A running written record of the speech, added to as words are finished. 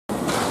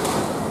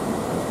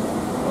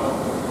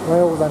おは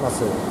ようございま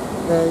す。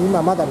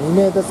今まだ未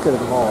明ですけれ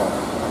ども、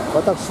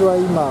私は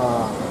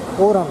今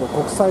オーランド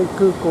国際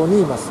空港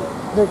にいます。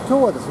で、今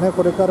日はですね、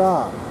これか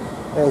ら、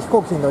飛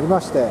行機に乗りま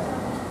して、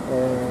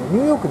ニ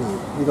ューヨークに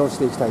移動し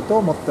ていきたいと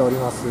思っており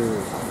ます。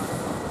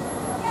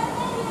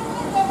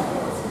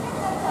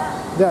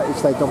では行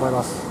きたいと思い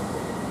ます。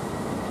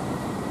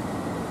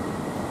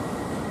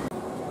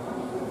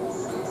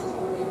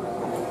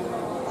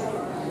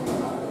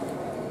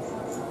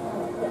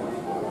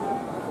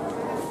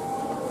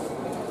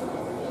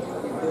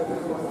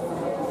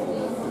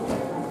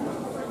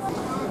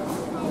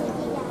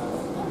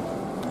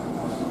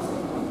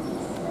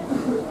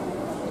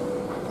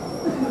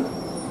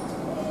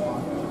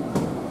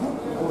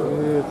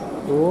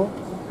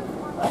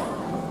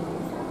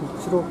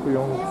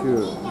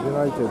1649ユ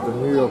ナイテッド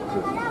ニューヨーク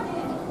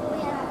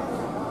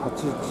8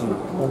時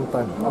オン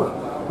タイム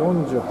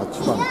48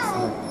番です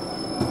ね。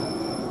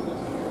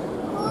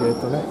ゲー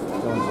トね、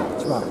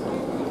48番。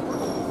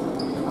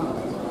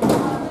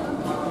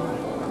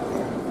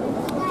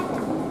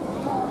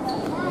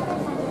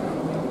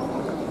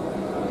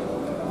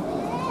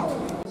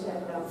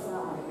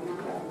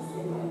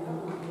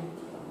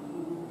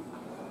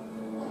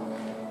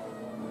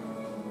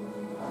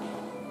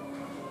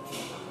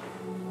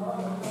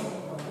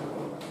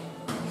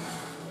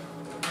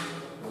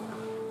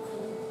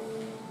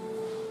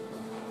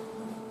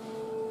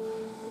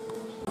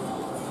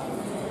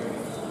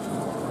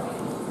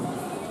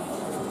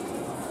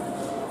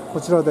こ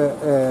ちらで、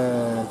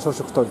朝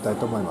食取りたい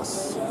と思いま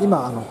す。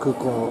今空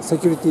港セ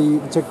キュリテ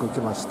ィチェック受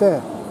けまし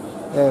て、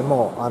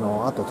もうあ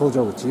と搭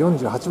乗口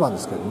48番で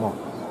すけれども、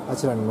あ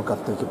ちらに向かっ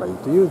ていけばいい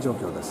という状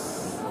況で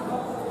す。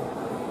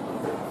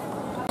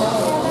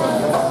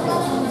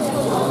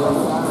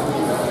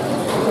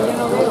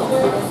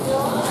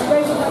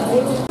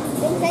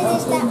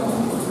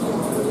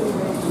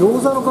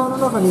餃子の皮の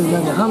中に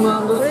ハム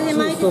&チ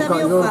ーズとか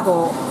いろいろ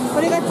とこ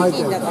れがチ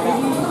キンだから。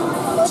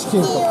チキ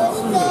ンとか。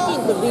チキン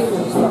とビーフ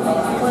にしたか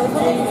ら。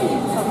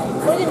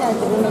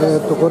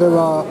これ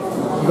は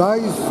ラ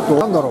イスと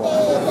なんだろう。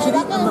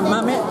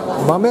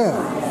豆。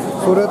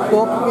それ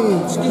と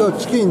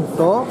チキン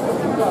と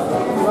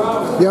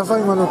野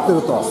菜が乗って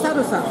ると。サ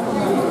ルサ。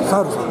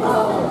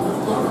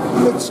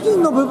でチキ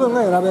ンの部分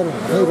が選べるんで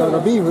すね。いろいろ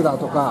ビーフだ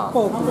とか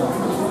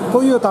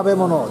という食べ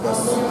物で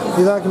す。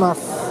いただきま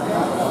す。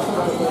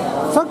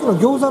さっきの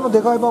餃子の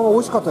でかい版は美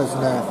味しかったです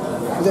ね。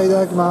じゃあいた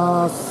だき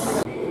ます。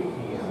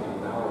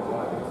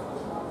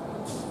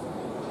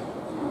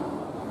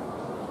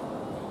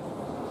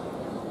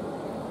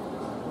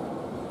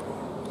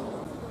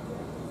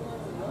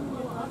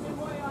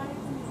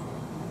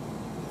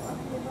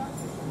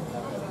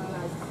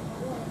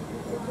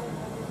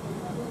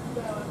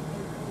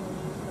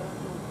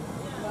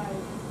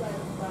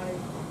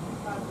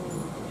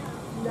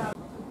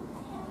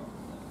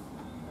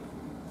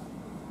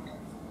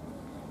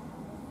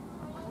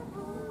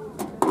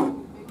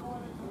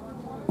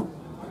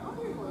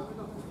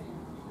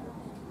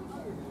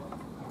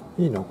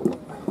いいなこれ。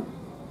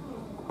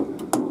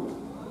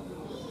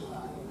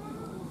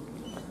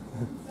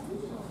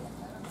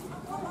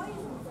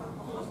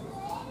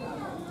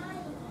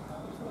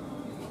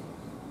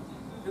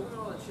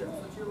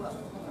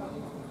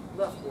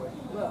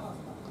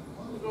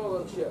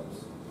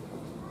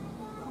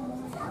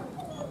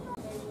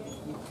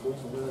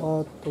ア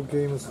ート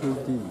ゲーム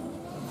 3D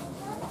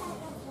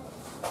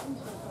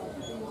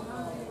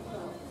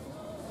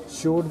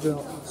しおりで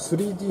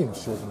 3D の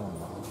しおりなんだ。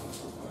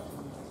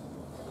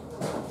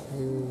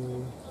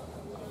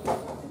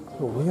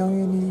お土産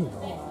にいいな。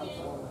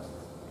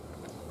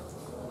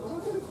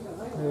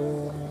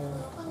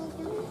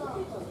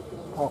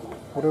あ、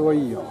これは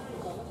いいや。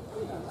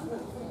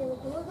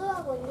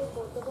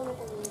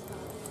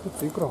一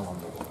ついくらなんだろ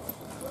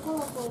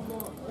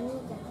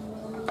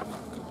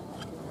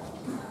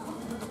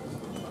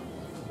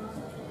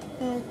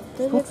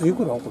う。一つい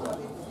くらこ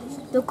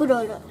れ。6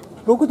ドル。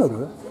6ド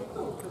ル？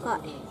は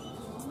い。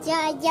じゃ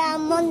あ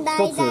問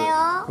題だよ。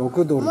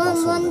6ドルだそうで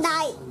す。問題。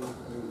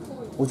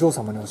お嬢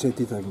様に教え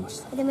ていただきまし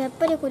た。でもやっ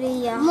ぱりこれい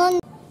いや。これ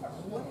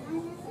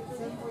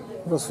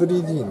は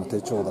 3D の手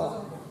帳だ。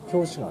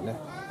表紙がね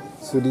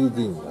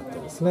 3D になって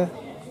ますね。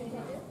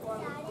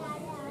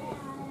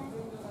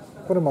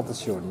これまた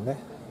しおりね。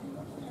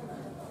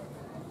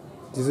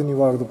ディズニー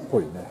ワールドっ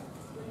ぽいね、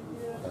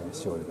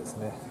しおりです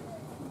ね。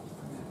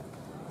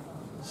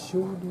しお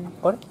り、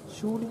あれ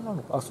しおりな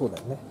のか。あ、そうだ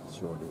よね、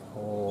しおり。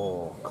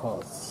おー、カー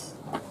ズ。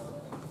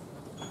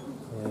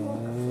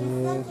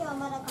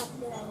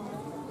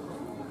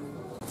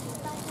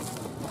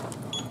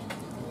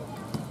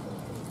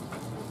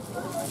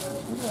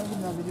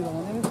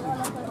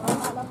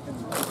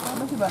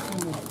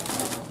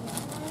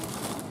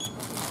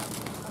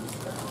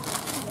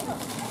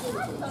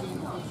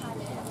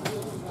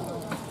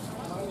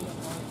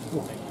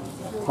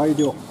大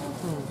量。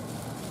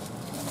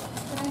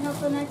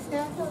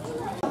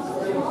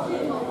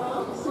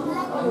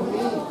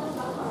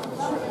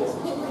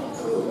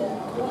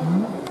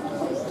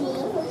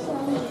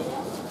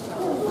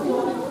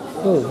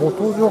もう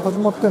登場始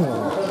まってんだ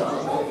な。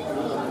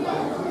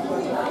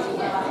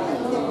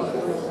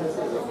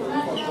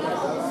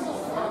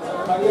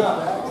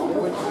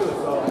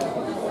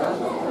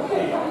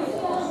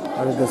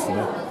ですね。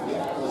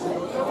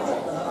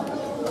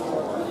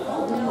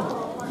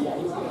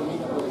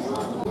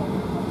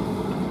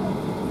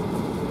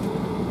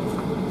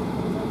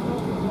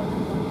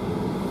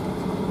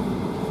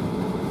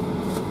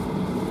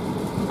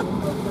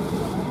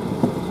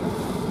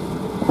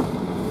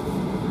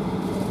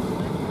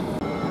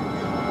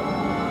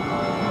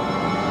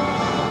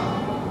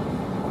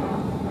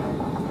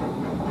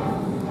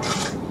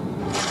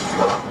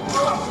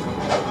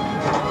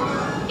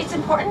It's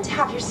important to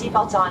have your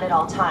seatbelt on at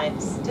all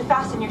times. To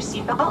fasten your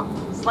seatbelt,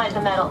 slide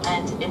the metal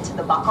end into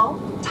the buckle,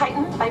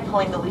 tighten by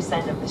pulling the loose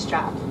end of the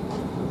strap.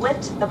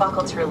 Lift the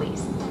buckle to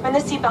release. When the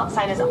seatbelt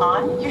sign is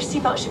on, your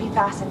seatbelt should be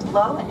fastened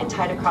low and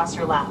tight across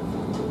your lap.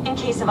 In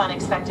case of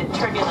unexpected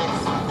turbulence,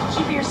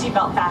 keep your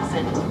seatbelt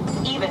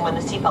fastened, even when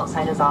the seatbelt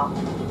sign is off.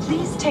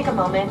 Please take a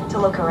moment to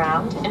look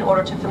around in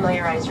order to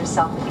familiarize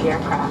yourself with the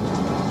aircraft.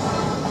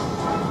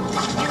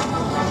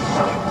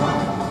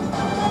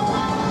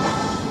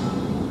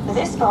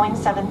 This Boeing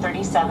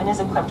 737 is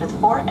equipped with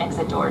 4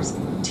 exit doors,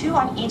 2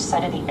 on each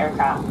side of the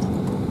aircraft.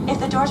 If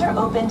the doors are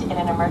opened in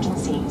an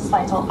emergency,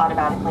 slides will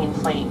automatically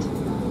inflate.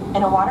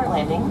 In a water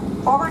landing,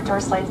 forward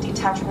door slides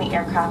detach from the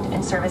aircraft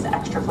and serve as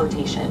extra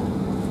flotation.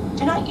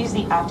 Do not use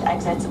the aft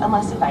exits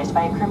unless advised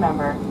by a crew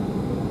member.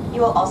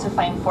 You will also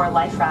find 4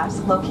 life rafts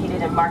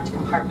located in marked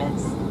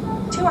compartments.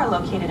 2 are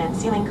located in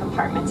ceiling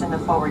compartments in the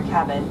forward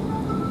cabin,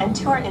 and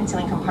 2 are in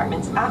ceiling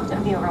compartments aft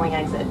of the overwing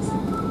exits.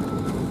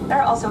 There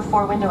are also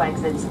 4 window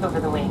exits over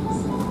the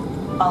wings.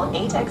 All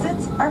 8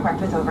 exits are marked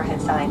with overhead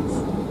signs.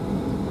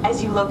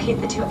 As you locate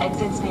the 2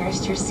 exits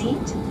nearest your seat,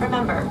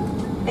 remember,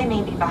 they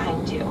may be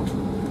behind you.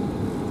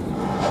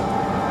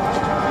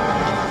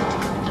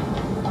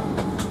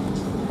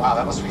 Wow,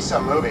 that must be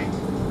some movie.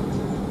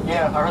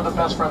 Yeah, I heard The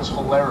Best Friend's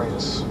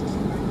hilarious.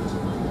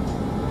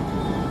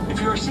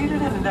 If you are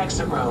seated in an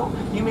exit row,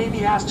 you may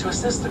be asked to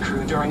assist the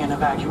crew during an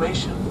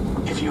evacuation.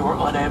 If you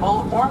are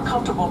unable or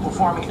uncomfortable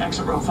performing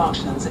exit row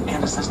functions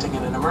and assisting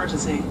in an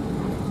emergency,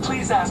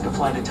 please ask a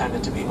flight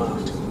attendant to be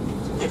moved.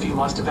 If you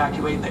must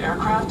evacuate the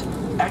aircraft,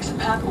 exit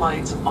path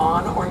lights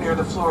on or near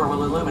the floor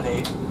will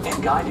illuminate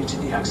and guide you to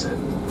the exit.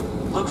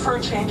 Look for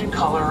a change in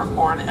color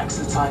or an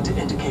exit sign to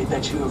indicate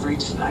that you have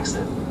reached an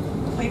exit.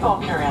 Leave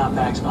all carry-on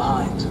bags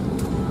behind.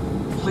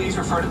 Please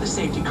refer to the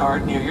safety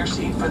card near your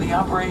seat for the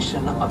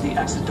operation of the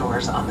exit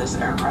doors on this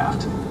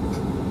aircraft.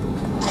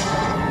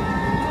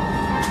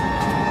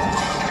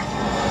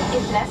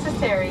 If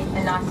necessary,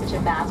 an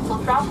oxygen mask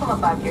will drop from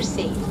above your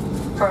seat.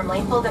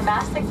 Firmly pull the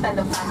mask, extend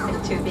the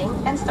plastic tubing,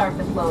 and start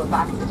the flow of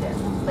oxygen.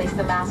 Place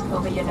the mask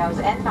over your nose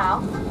and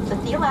mouth,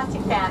 put the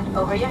elastic band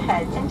over your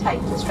head, and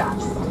tighten the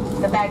straps.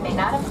 The bag may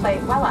not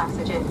inflate while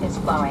oxygen is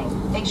flowing.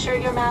 Make sure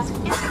your mask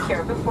is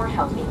secure before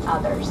helping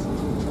others.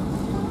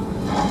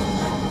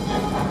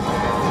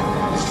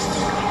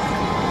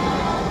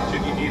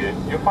 Should you need it,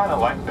 you'll find a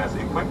life vest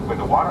equipped with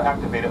a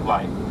water-activated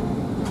light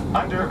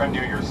under or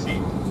near your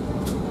seat.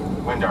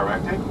 When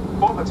directed,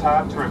 pull the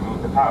tab to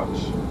remove the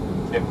pouch.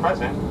 If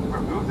present,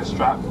 remove the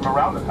strap from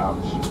around the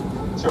pouch.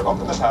 So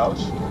open the pouch,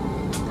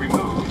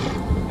 remove,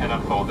 and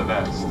unfold the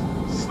vest.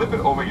 Slip it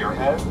over your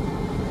head.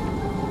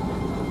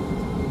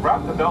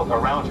 Wrap the belt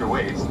around your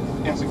waist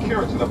and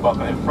secure it to the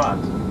buckle in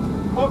front.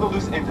 Pull the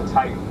loose end to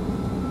tighten.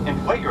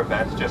 Inflate your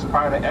vest just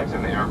prior to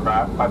exiting the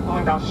aircraft by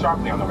pulling down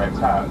sharply on the red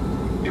tab.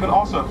 You can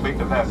also inflate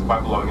the vest by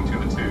blowing into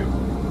the tube.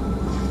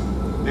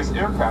 This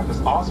aircraft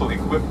is also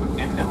equipped with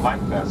infant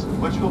life vests,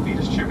 which will be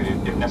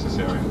distributed if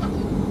necessary.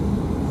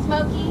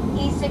 Smoking,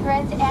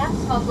 e-cigarettes, and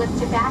smokeless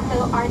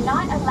tobacco are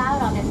not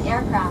allowed on this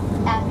aircraft.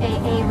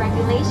 FAA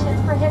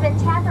regulations prohibit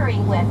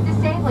tampering with,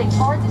 disabling,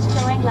 or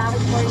destroying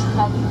laboratory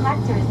smoke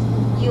detectors.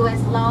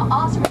 U.S. law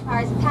also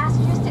requires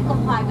passengers to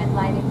comply with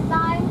lighting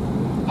signs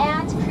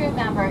and crew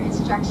member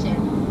instruction.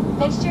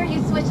 Make sure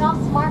you switch off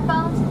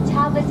smartphones,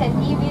 tablets,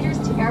 and e-readers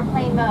to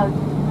airplane mode.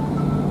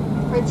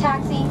 For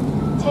taxi,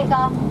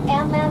 takeoff,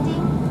 and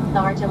landing,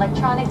 large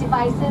electronic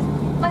devices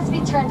must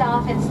be turned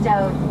off and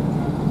stowed.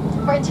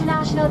 For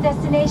international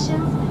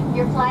destinations,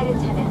 your flight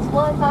attendants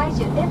will advise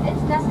you if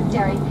it's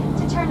necessary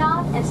to turn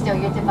off and stow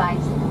your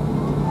device.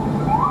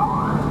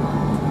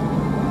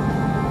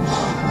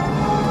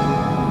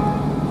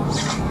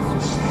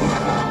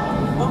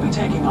 We'll be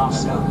taking off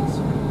soon.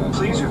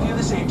 Please review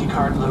the safety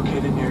card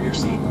located near your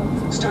seat.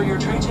 Stow your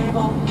tray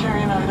table,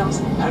 carry-on items,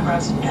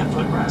 headrest, and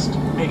footrest.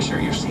 Make sure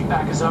your seat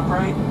back is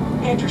upright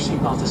and your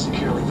seatbelt is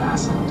securely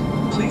fastened.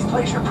 Please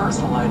place your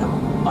personal item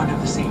under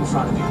the seat in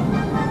front of you.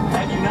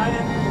 At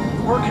United,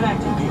 we're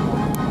connecting people,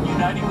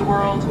 uniting the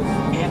world,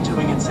 and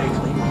doing it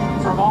safely.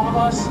 From all of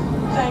us,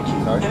 thank you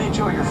and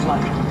enjoy your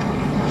flight.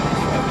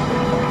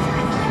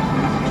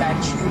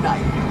 Catch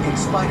United in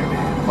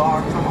Spider-Man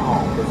Far From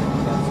Home.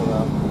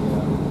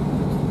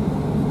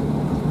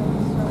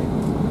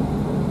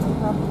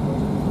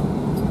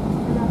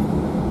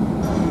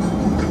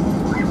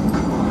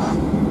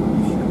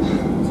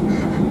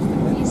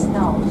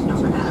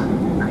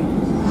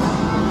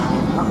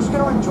 I'm just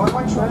gonna enjoy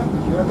my trip.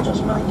 You're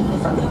just my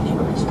friendly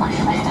neighborhood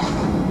Spider-Man.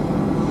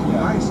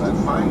 Nice to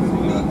finally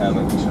meet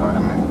you,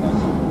 Spider-Man.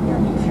 You're a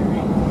new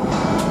Fury.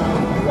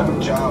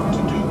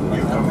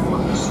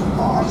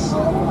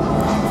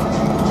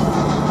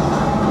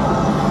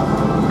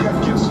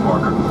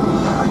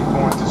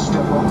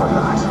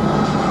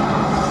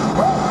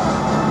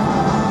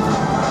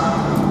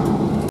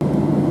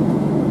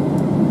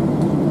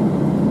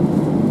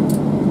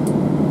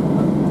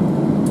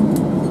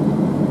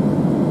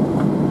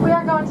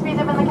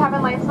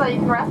 so that you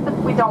can rest, but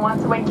we don't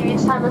want to wake you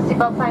each time the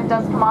seatbelt sign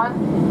does come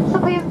on. So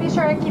please be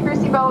sure to keep your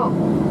seatbelt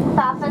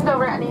fastened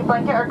over any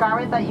blanket or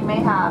garment that you may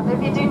have.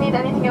 If you do need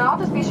anything at all,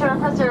 just be sure to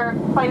press your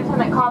flight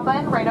attendant call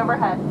button right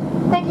overhead.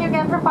 Thank you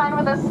again for flying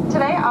with us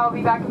today. I'll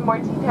be back with more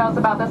details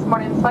about this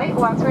morning's flight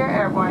once we are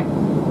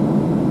airborne.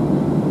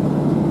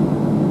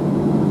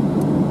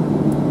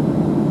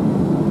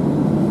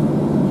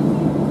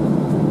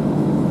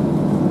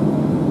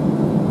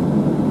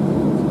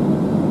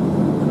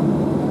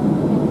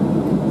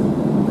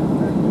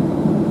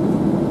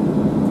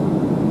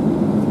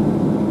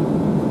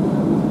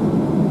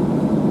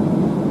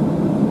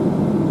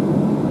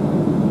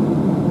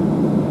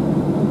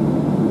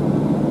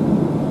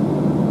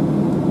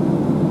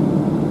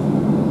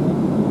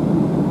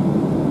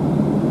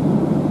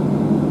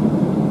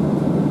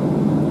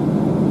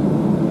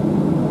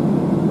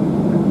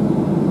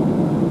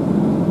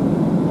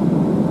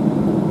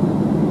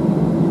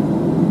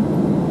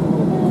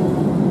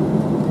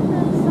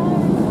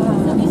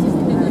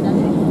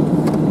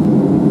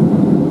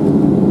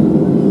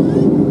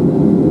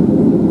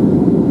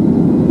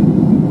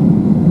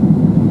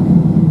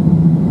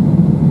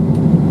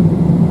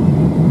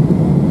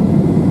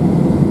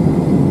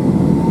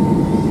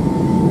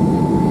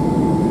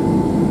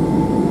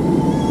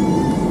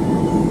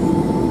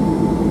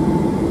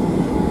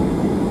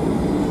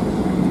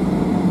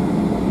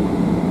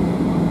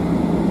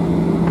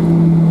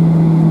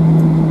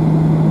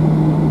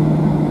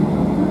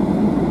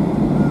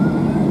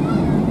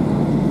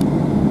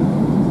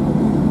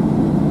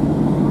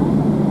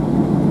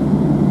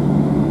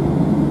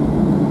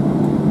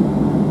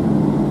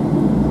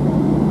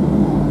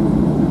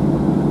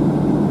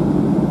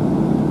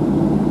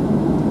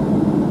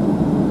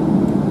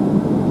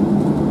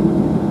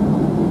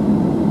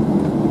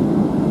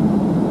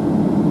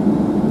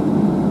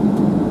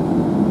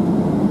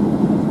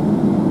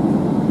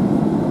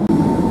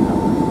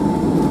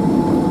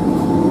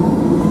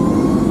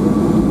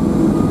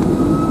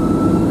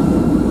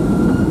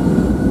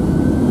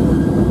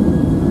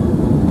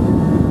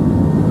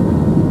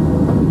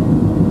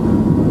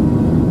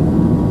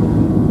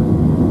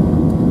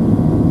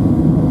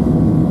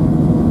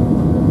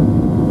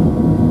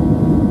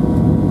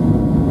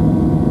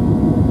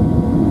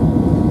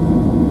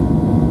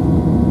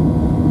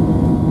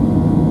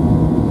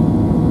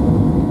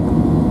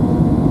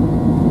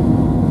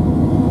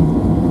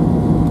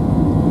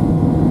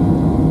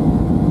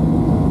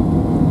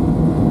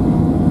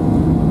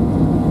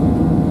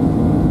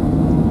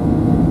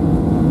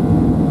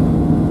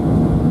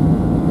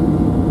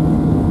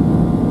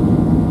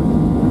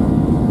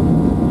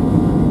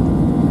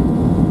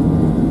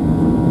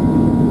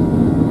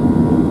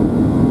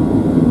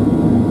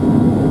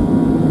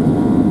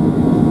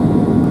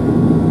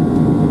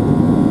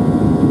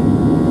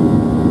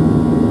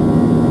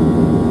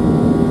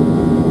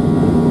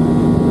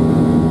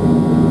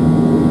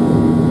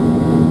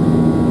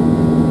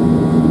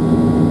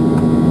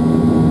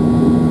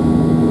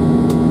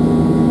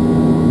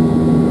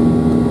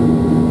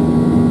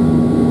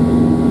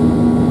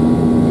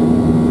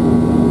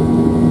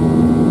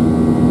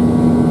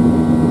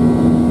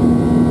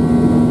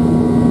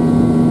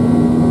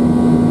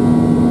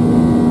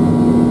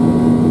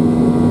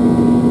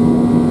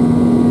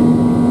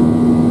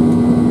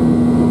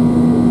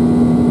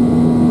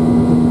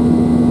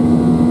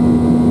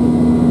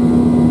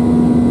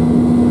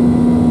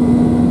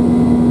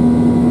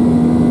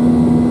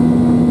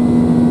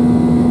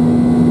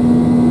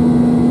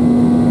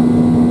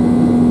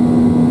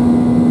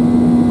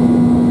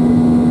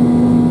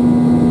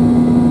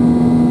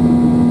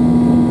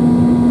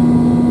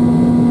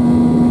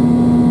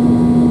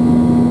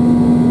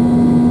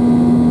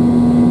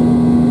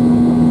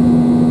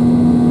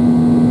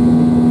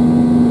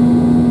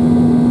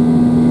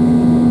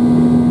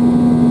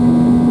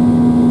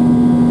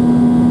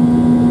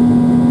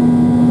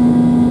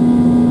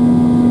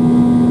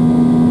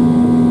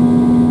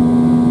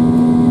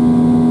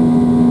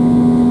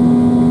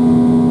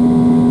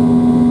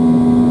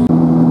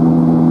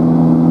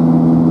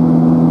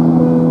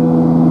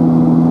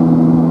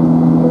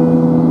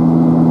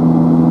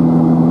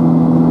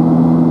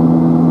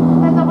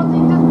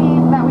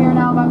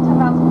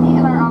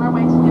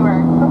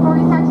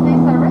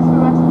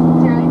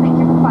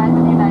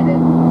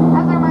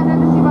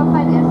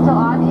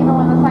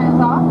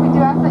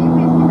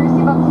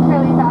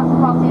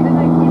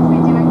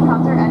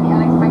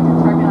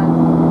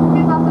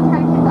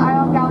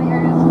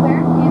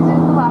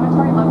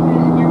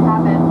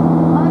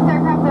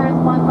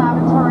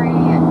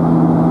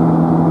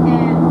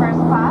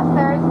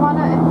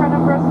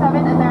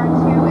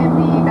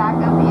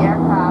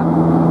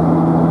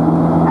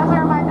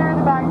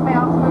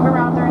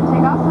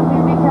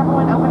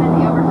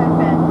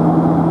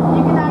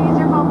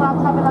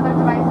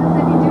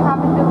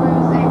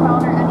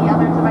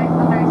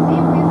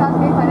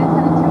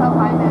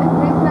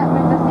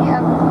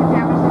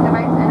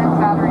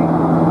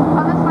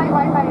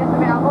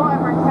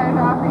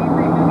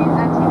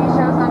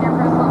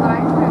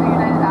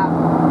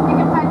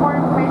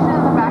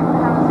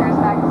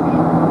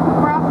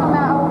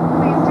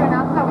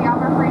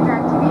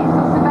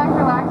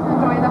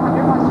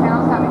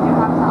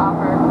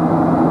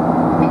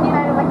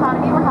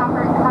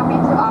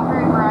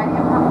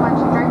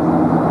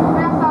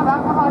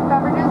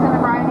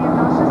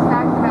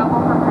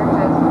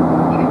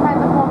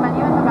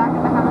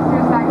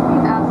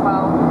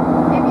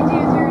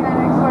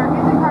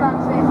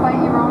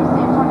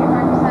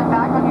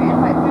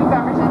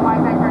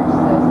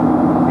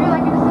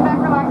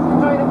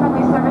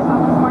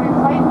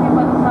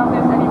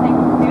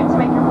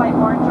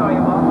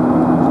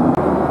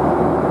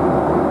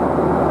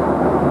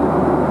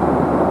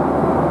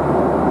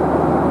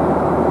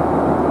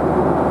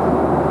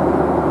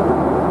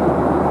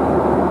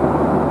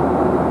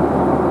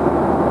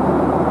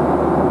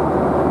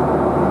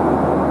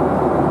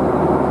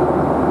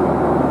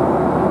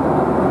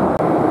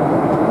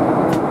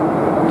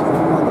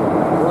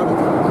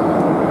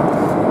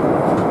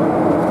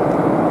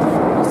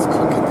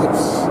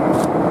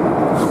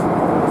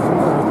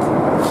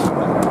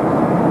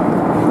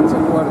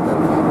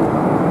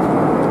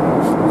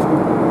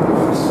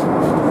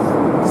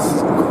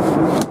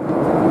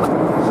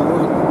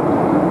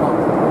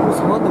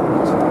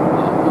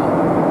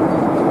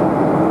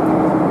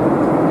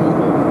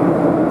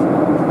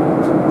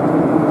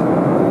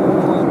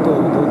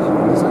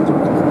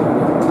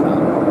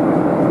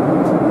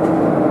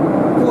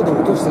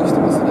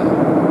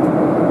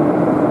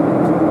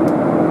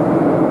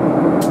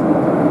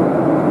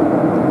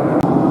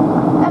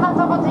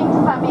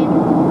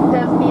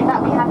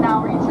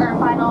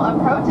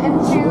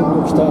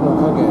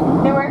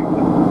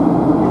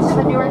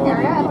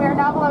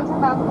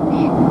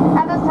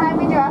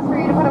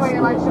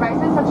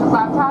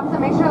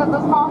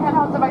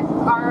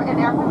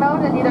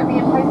 either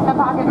being placed in a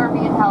pocket or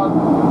being held.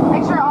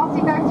 Make sure all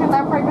seatbacks are in the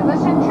upright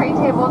position, tray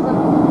tables and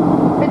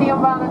video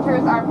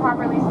monitors are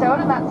properly stowed,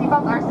 and that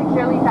seatbelts are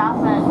securely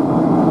fastened.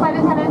 Flight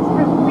attendants,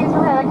 please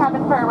prepare the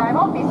cabin for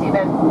arrival. Be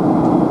seated.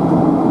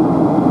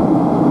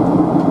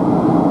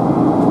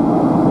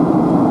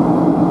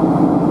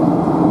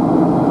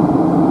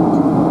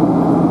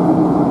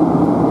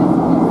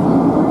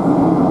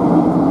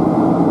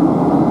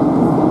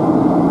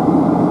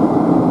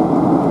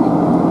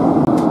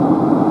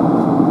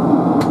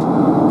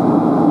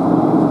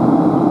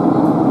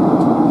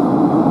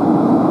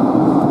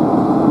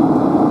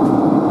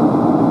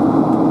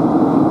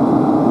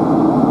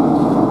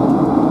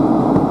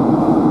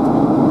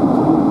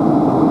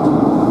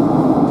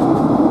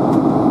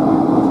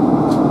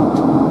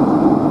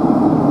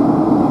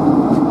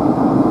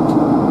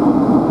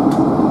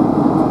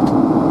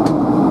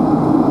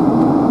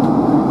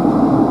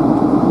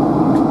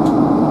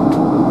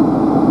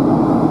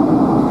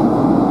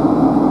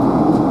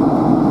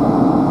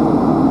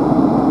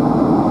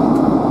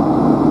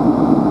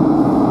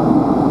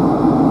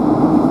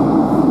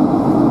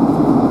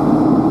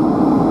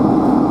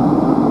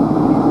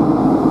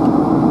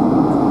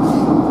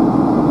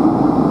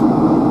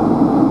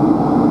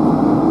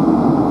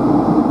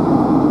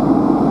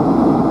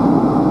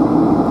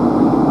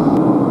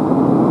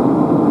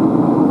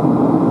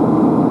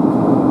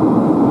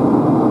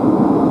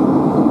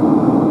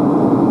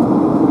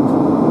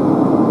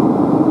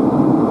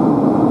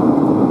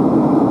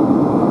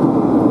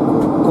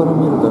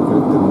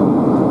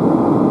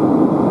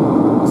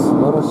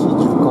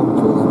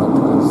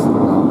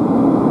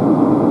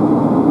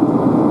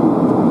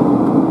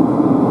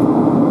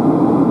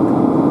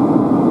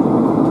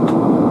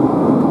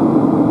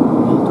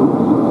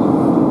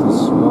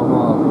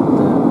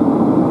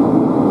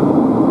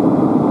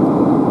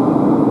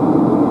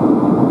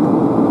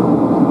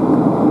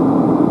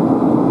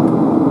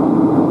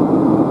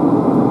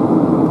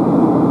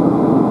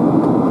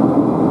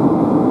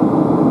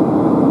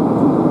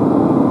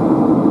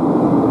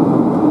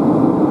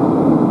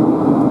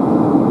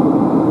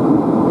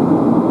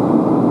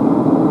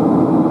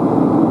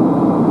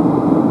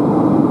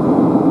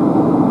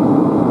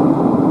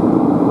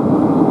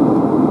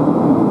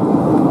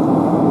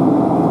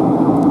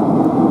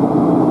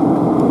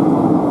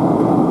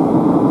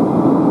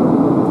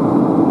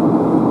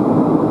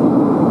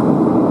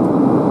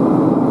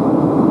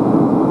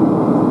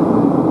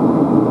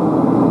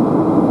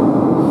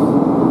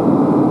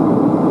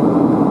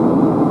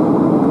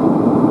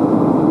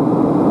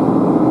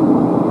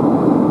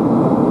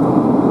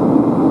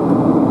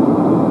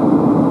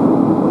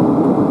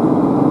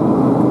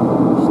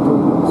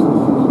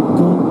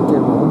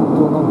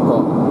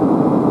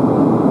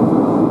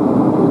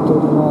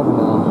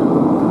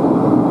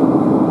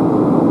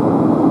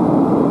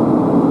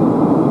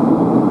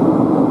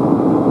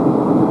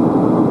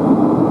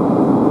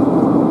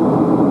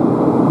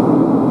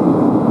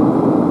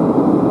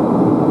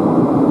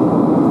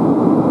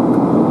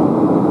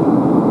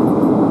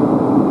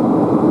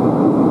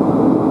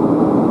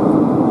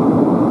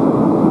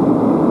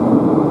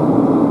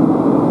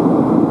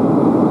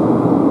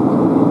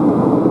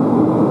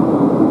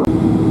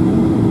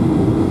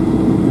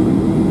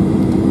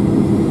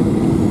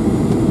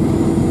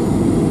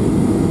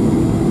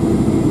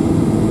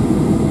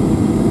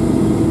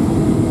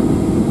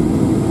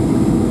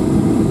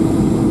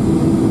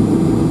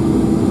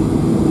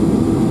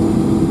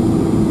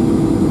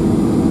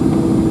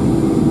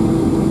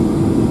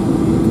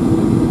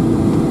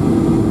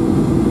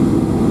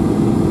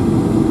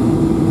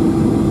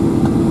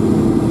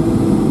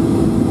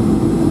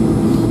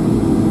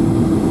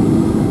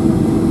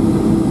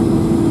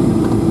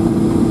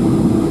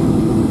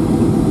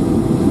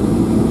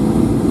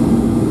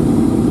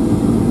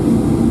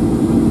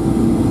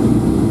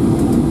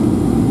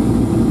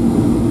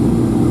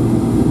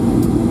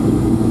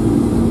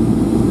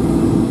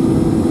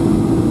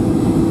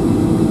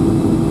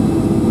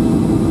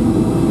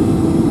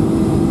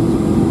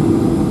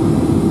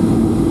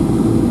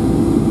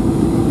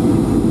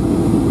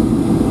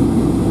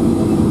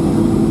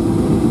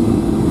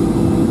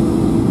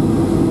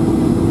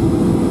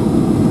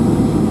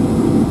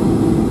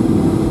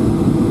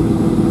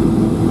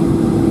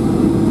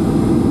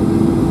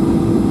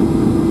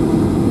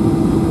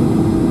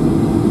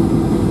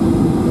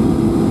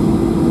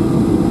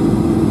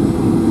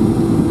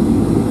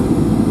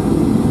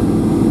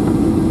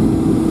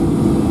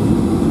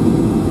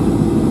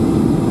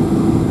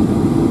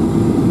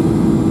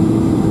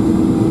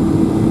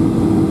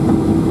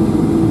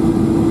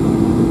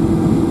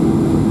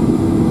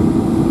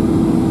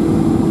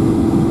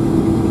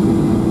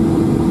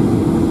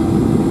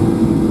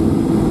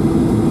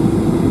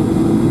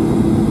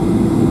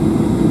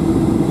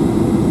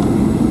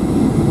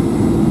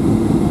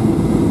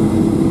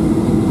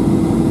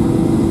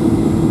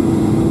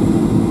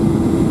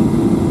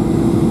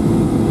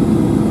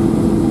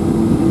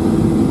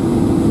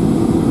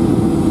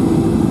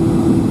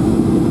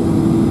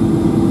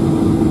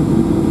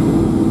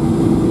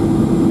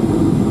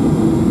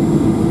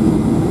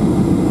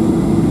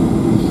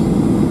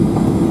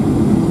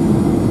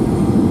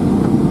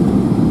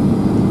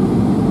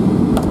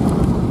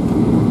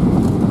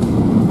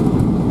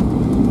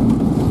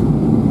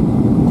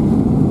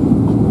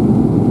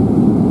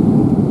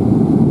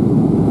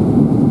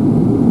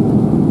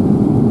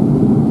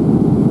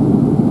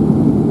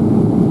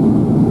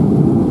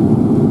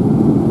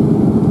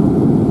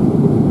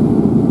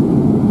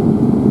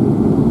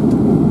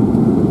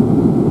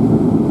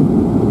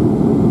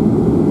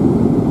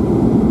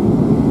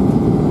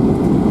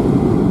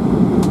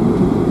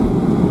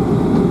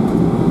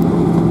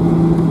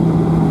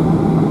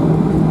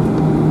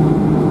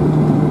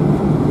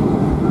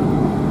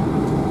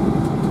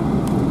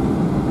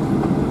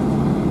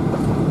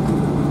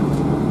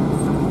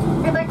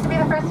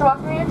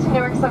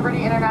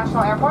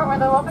 Airport,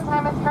 where the local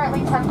time is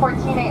currently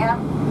 10:14 a.m.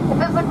 It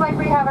does look like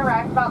we have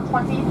arrived about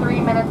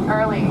 23 minutes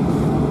early.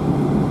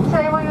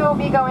 Today we will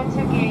be going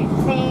to gate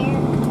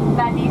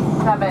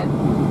C97.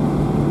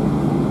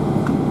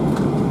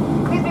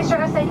 Please be sure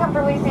to stay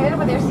comfortably seated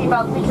with your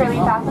seatbelt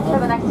securely fastened for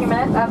the next few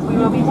minutes as we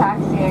will be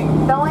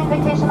taxiing. The only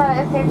indication that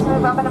it is safe to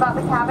move up and about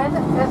the cabin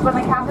is when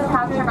the captain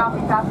has turned off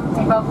the fasten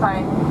seatbelt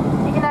sign.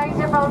 You can now use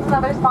your phones and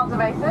other small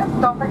devices.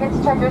 Don't forget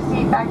to check your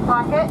seat back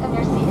pocket and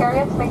your seat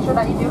area to make sure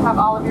that you do have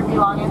all of your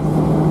belongings.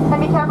 And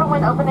be careful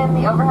when opening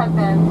the overhead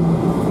bin.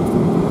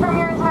 From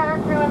your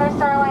entire crew and our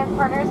Star Alliance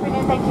partners, we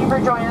do thank you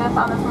for joining us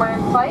on this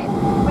morning's flight.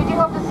 We do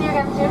hope to see you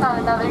again soon on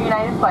another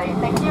United flight.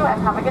 Thank you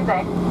and have a good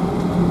day.